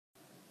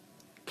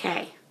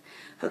Okay,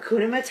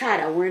 Hakuna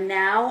Matata. We're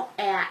now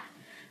at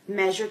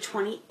measure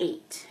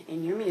 28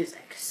 in your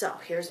music. So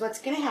here's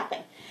what's going to happen.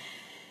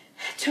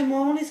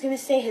 Timon is going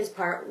to say his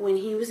part, when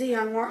he was a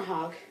young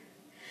warthog.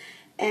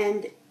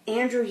 And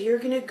Andrew, you're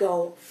going to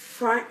go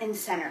front and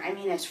center. I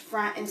mean, as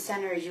front and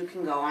center as you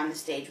can go on the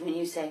stage. When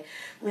you say,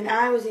 when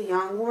I was a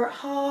young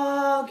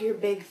warthog, your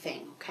big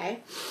thing,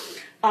 okay?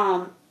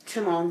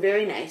 Timon,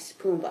 very nice.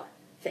 Pumbaa,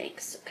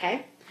 thanks,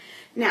 okay?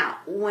 Now,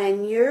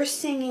 when you're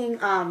singing,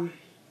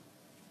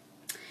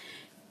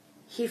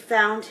 he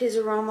found his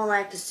aroma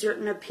lacked a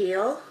certain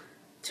appeal,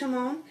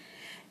 Timon,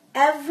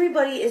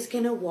 everybody is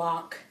going to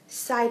walk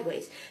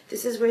sideways.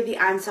 This is where the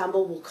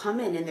ensemble will come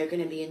in, and they're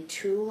going to be in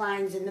 2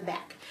 lines in the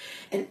back.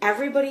 And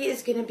everybody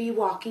is going to be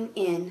walking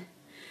in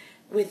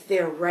with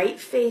their right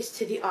face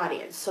to the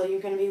audience. So you're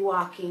going to be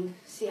walking,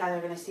 see how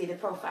they're going to see the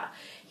profile.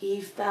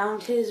 He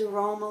found his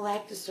aroma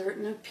lacked a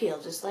certain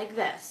appeal, just like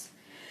this.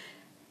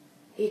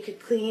 He could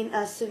clean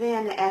a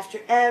savannah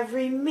after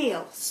every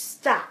meal.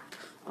 Stop,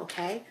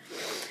 okay?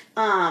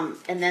 And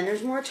then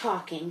there's more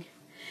talking.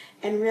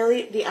 And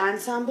really, the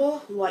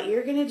ensemble, what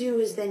you're going to do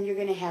is then you're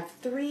going to have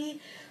 3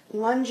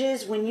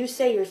 lunges. When you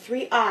say your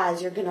 3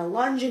 ahs, you're going to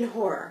lunge in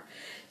horror.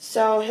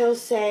 So he'll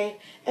say,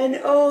 and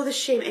oh, the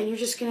shame. And you're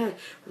just going to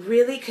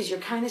really, because you're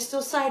kind of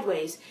still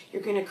sideways,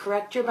 you're going to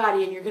correct your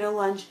body and you're going to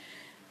lunge.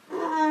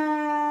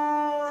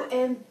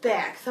 And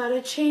back. Thought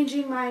of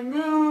changing my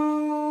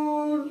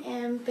mood.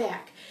 And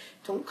back.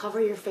 Don't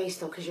cover your face,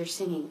 though, because you're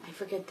singing. I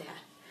forget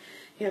that.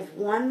 You have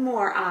 1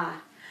 more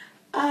ah.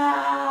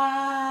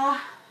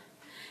 Ah.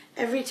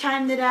 Every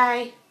time that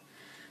I,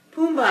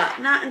 Pumbaa,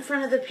 not in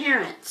front of the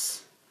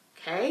parents.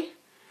 Okay?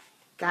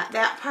 Got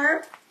that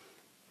part?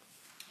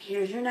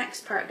 Here's your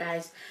next part,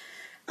 guys.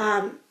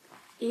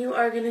 You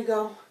are going to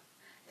go,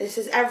 this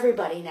is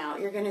everybody now.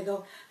 You're going to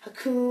go,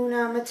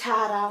 Hakuna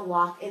Matata,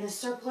 walk in a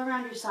circle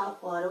around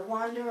yourself. What a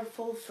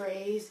wonderful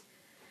phrase.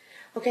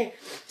 Okay,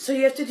 so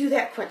you have to do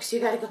that quick. So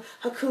you got to go,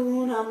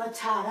 Hakuna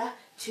Matata,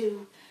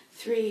 2,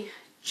 3,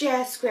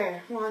 jazz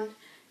square. 1,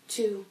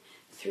 2,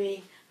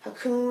 3,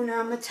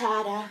 Hakuna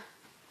Matata.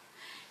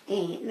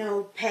 Ain't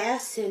no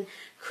passing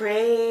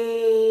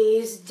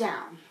craze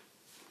down.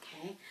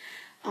 Okay,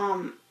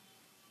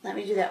 let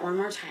me do that one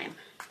more time.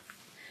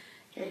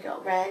 Here you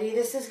go. Ready?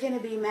 This is going to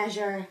be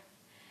measure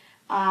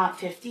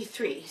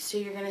 53. So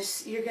you're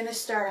gonna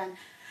start on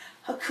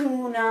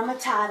Hakuna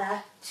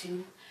Matata.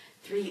 2,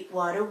 3.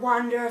 What a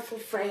wonderful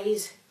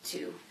phrase.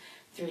 2,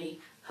 3.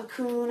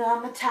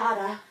 Hakuna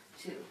Matata.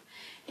 2.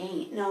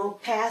 Ain't no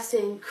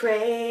passing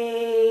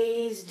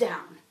craze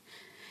down.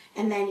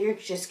 And then you're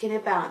just gonna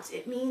bounce.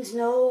 It means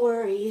no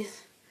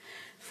worries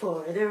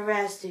for the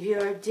rest of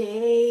your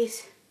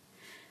days.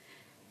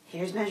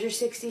 Here's measure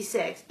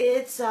 66.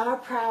 It's our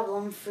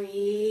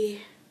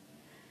problem-free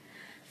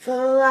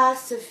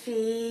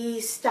philosophy.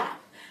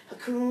 Stop.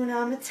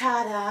 Hakuna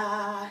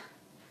Matata.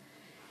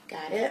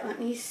 Got it? Let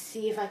me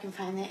see if I can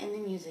find that in the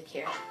music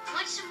here.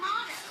 What's the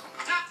motto?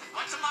 Nothing.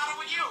 What's the matter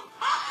with you?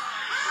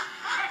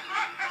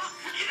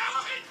 You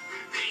know,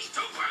 these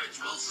 2 words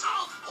will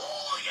solve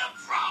all your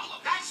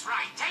problems. That's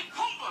right. Take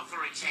Pumbaa,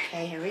 for example.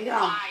 Okay, here we go.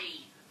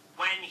 Why,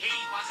 when he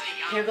was a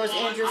young Here goes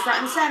Andrew warthog.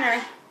 front and center.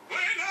 When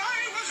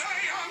I was a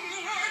young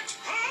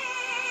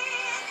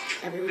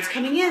warthog. Everyone's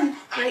coming in.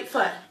 Right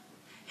foot.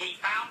 He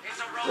found his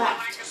aroma Left,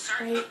 like a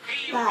certain right,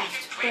 appeal. left, He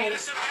could right, clean a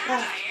savannah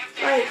left,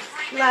 after right,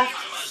 every left,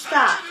 meal.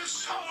 stop.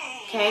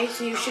 Okay,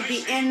 so you should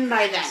be in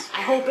by then.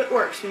 I hope it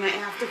works. We might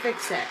have to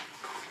fix it.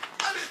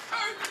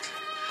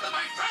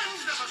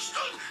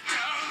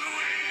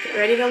 Get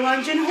ready to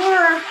lunge in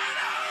horror.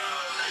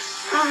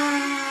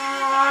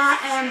 Ah,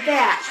 and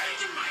back.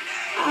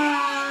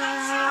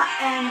 Ah,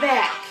 and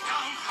back.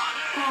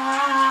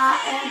 Ah,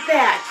 and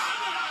back.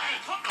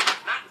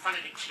 Not in front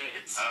of the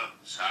kids. Oh,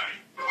 sorry.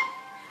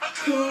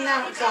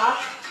 Hakuna Matata.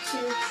 2,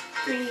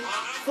 3,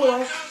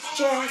 4,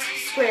 jazz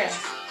square.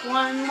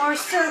 1 more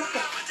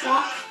circle.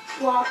 Walk,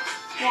 walk,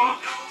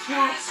 walk,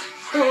 walk.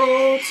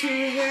 Go to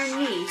your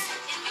knees.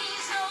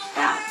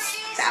 Bounce,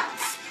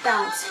 bounce,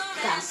 bounce,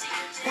 bounce,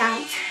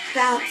 bounce,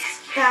 bounce,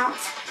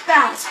 bounce,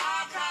 bounce.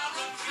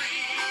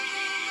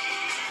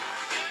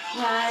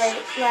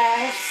 Right,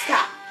 left,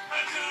 stop.